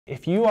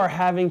If you are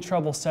having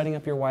trouble setting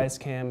up your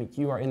Wyzecam,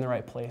 you are in the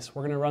right place.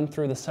 We're going to run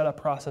through the setup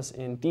process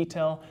in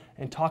detail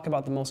and talk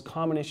about the most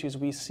common issues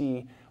we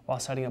see while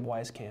setting up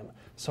Wyzecam.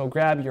 So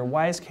grab your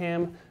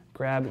Wyzecam,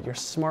 grab your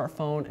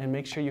smartphone, and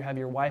make sure you have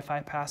your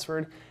Wi-Fi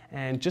password.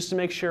 And just to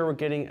make sure we're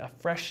getting a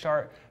fresh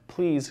start,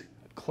 please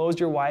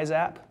close your Wyze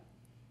app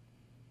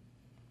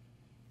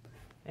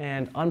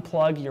and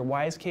unplug your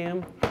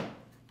Wyzecam.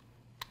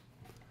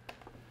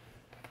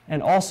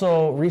 And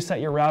also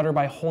reset your router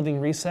by holding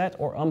reset,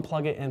 or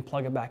unplug it and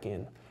plug it back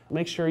in.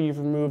 Make sure you've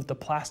removed the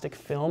plastic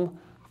film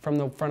from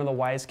the front of the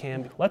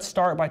Wyzecam. Let's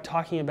start by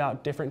talking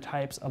about different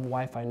types of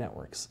Wi-Fi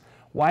networks.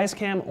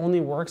 Wyzecam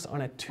only works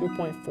on a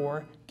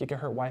 2.4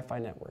 gigahertz Wi-Fi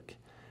network.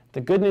 The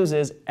good news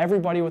is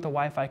everybody with a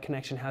Wi-Fi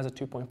connection has a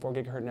 2.4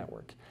 gigahertz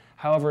network.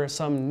 However,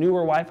 some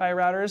newer Wi-Fi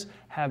routers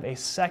have a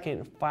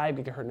second 5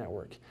 gigahertz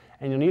network.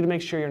 And you'll need to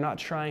make sure you're not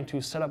trying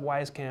to set up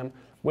Wyzecam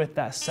with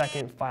that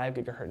second 5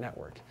 gigahertz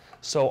network.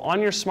 So on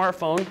your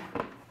smartphone,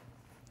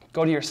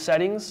 go to your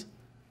settings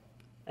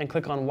and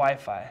click on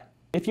Wi-Fi.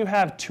 If you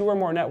have 2 or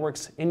more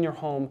networks in your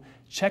home,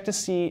 check to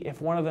see if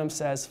one of them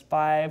says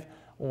 5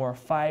 or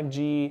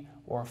 5G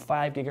or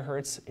 5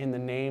 gigahertz in the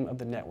name of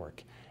the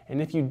network.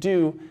 And if you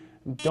do,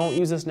 don't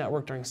use this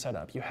network during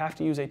setup. You have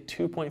to use a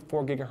 2.4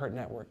 gigahertz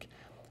network.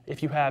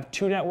 If you have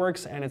 2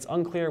 networks and it's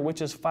unclear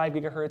which is 5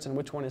 gigahertz and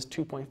which one is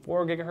 2.4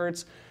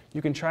 gigahertz,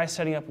 you can try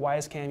setting up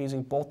Wyzecam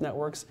using both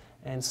networks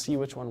and see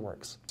which one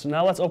works. So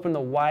now let's open the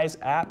Wyze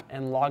app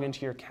and log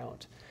into your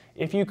account.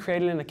 If you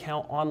created an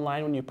account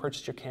online when you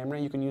purchased your camera,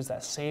 you can use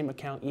that same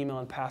account email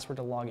and password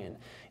to log in.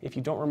 If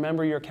you don't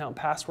remember your account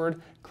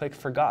password, click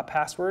Forgot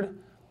Password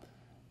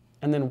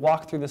and then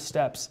walk through the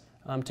steps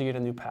to get a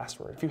new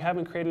password. If you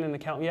haven't created an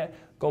account yet,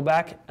 go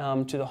back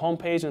to the home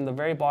page and at the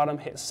very bottom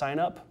hit Sign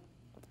Up,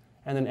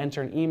 and then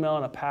enter an email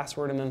and a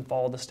password, and then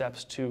follow the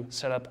steps to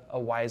set up a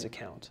Wyze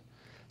account.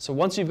 So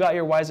once you've got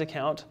your Wyze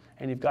account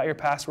and you've got your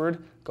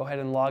password, go ahead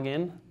and log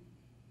in.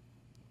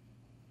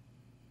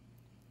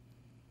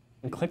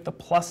 And click the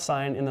plus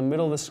sign in the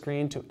middle of the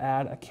screen to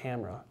add a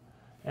camera.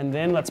 And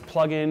then let's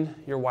plug in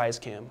your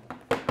Wyzecam.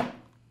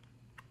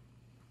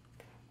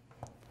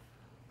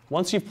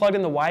 Once you've plugged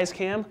in the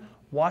Wyzecam,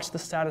 watch the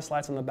status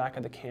lights on the back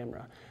of the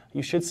camera.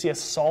 You should see a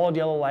solid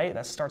yellow light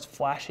that starts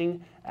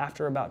flashing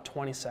after about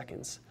 20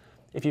 seconds.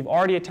 If you've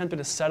already attempted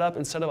to set up,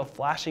 instead of a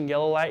flashing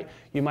yellow light,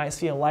 you might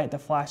see a light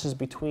that flashes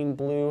between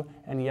blue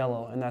and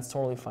yellow, and that's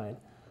totally fine.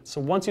 So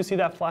once you see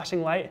that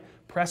flashing light,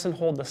 press and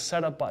hold the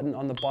setup button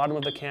on the bottom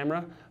of the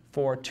camera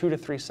for 2 to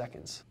 3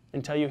 seconds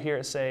until you hear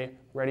it say,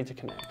 "Ready to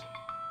connect."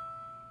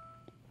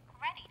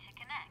 Ready to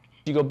connect.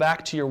 You go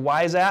back to your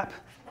Wyze app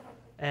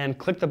and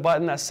click the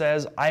button that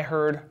says, "I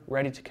heard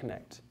ready to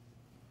connect."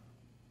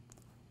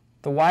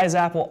 The Wyze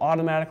app will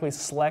automatically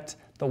select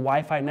the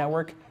Wi-Fi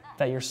network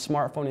that your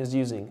smartphone is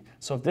using.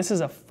 So if this is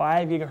a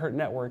 5 gigahertz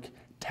network,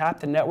 tap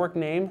the network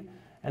name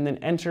and then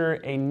enter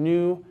a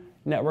new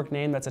network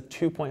name that's a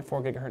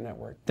 2.4 gigahertz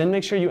network. Then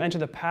make sure you enter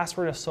the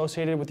password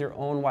associated with your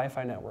own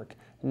Wi-Fi network,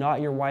 not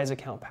your Wyze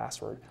account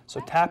password. So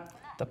tap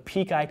the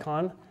peak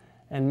icon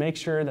and make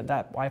sure that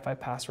that Wi-Fi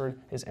password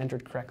is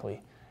entered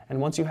correctly.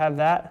 And once you have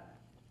that,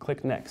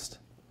 click Next.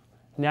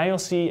 Now you'll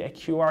see a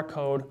QR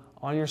code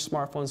on your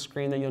smartphone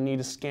screen that you'll need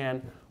to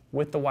scan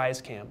with the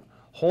Wyzecam.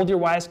 Hold your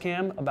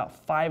Wyzecam about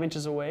 5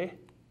 inches away.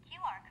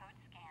 QR code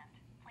scanned.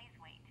 Please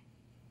wait.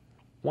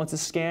 Once it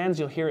scans,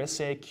 you'll hear it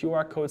say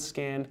QR code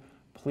scanned,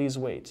 please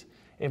wait.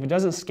 If it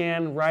doesn't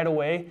scan right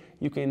away,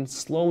 you can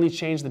slowly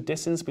change the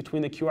distance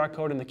between the QR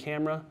code and the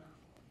camera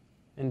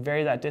and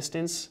vary that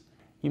distance.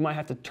 You might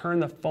have to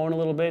turn the phone a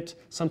little bit.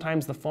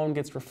 Sometimes the phone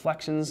gets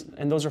reflections,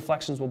 and those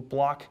reflections will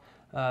block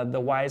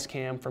the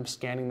Wyzecam from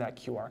scanning that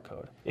QR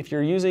code. If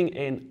you're using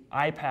an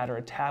iPad or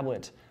a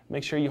tablet,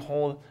 make sure you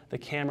hold the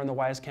camera and the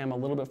Wyzecam a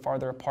little bit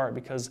farther apart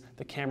because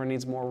the camera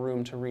needs more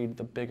room to read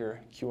the bigger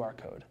QR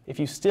code. If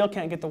you still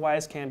can't get the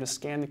Wyzecam to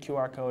scan the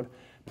QR code,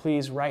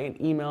 please write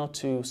an email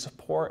to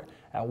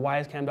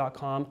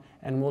support@wyzecam.com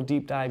and we'll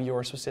deep dive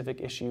your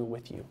specific issue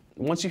with you.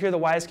 Once you hear the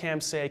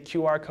Wyzecam say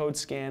QR code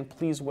scan,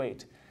 please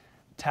wait.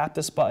 Tap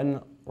this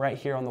button right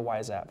here on the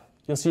Wyze app.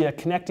 You'll see a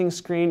connecting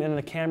screen and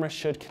the camera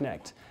should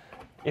connect.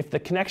 If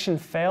the connection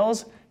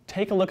fails,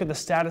 take a look at the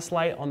status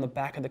light on the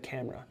back of the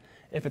camera.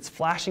 If it's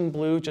flashing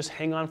blue, just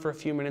hang on for a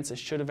few minutes. It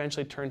should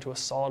eventually turn to a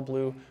solid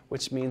blue,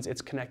 which means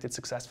it's connected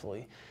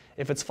successfully.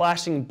 If it's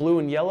flashing blue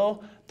and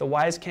yellow, the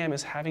Wyzecam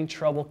is having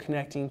trouble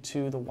connecting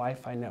to the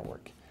Wi-Fi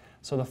network.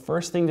 So the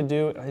first thing to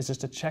do is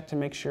just to check to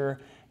make sure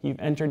you've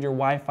entered your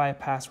Wi-Fi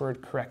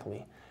password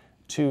correctly.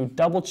 To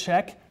double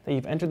check that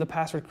you've entered the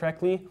password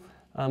correctly,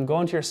 go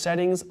into your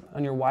settings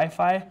on your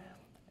Wi-Fi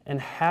and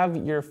have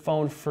your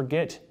phone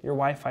forget your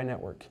Wi-Fi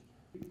network.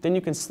 Then you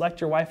can select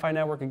your Wi-Fi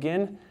network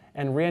again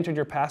and re-enter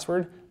your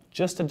password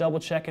just to double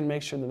check and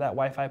make sure that that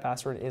Wi-Fi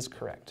password is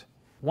correct.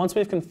 Once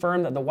we've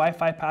confirmed that the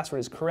Wi-Fi password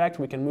is correct,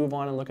 we can move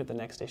on and look at the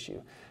next issue.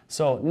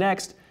 So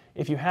next,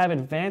 if you have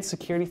advanced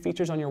security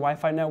features on your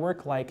Wi-Fi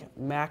network like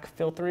MAC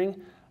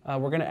filtering,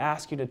 we're going to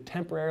ask you to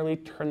temporarily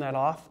turn that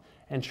off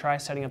and try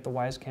setting up the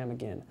Wyzecam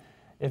again.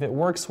 If it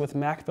works with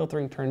MAC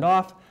filtering turned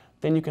off,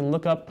 then you can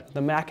look up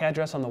the MAC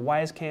address on the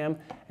Wyzecam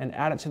and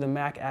add it to the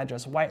MAC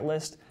address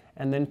whitelist,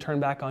 and then turn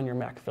back on your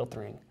MAC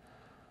filtering.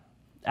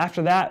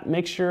 After that,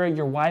 make sure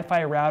your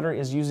Wi-Fi router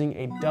is using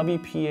a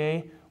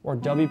WPA or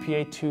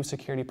WPA2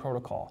 security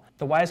protocol.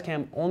 The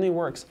Wyzecam only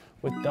works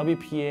with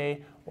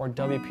WPA or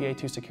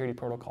WPA2 security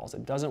protocols.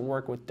 It doesn't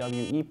work with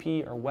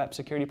WEP or WEP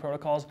security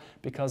protocols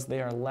because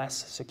they are less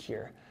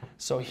secure.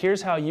 So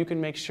here's how you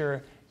can make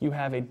sure you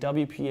have a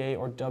WPA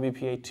or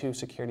WPA2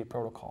 security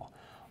protocol.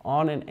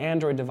 On an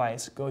Android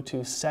device, go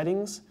to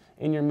Settings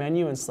in your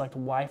menu and select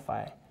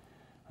Wi-Fi.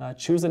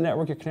 Choose the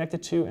network you're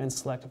connected to and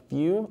select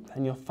View,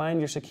 and you'll find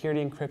your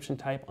security encryption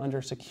type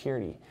under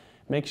Security.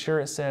 Make sure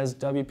it says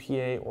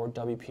WPA or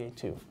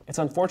WPA2. It's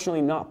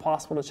unfortunately not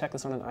possible to check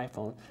this on an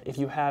iPhone. If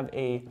you have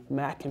a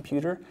Mac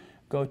computer,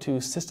 go to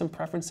System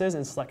Preferences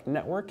and select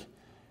Network.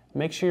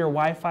 Make sure your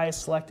Wi-Fi is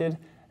selected,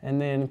 and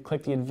then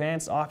click the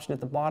Advanced option at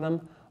the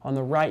bottom. On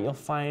the right, you'll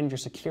find your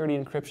security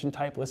encryption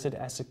type listed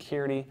as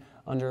Security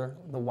under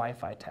the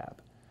Wi-Fi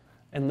tab.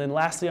 And then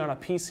lastly, on a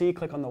PC,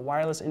 click on the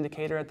wireless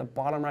indicator at the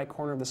bottom right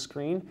corner of the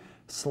screen,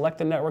 select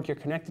the network you're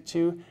connected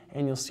to,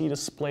 and you'll see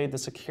displayed the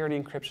security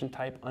encryption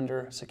type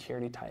under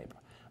Security Type.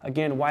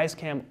 Again,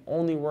 Wyzecam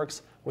only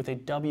works with a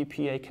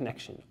WPA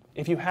connection.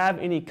 If you have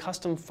any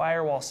custom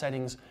firewall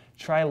settings,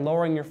 try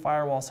lowering your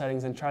firewall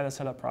settings and try the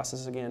setup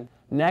process again.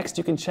 Next,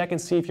 you can check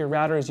and see if your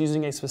router is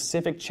using a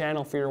specific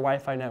channel for your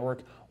Wi-Fi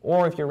network,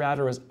 or if your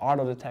router is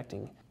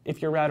auto-detecting.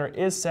 If your router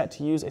is set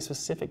to use a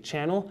specific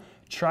channel,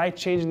 try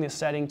changing the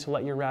setting to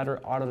let your router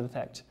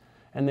auto-detect,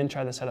 and then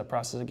try the setup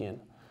process again.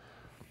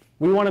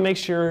 We want to make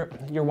sure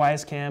your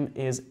Wyzecam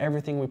is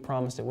everything we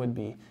promised it would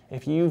be.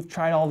 If you've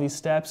tried all these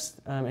steps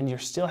and you're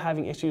still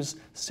having issues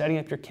setting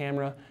up your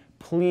camera,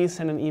 please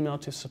send an email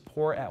to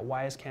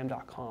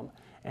support@wyzecam.com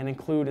and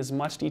include as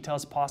much detail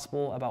as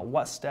possible about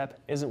what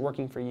step isn't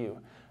working for you.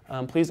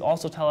 Please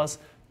also tell us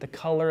the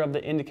color of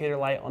the indicator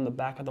light on the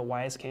back of the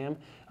Wyzecam.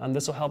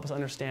 This will help us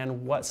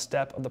understand what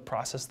step of the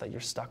process that you're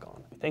stuck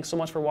on. Thanks so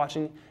much for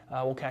watching.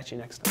 We'll catch you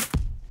next time.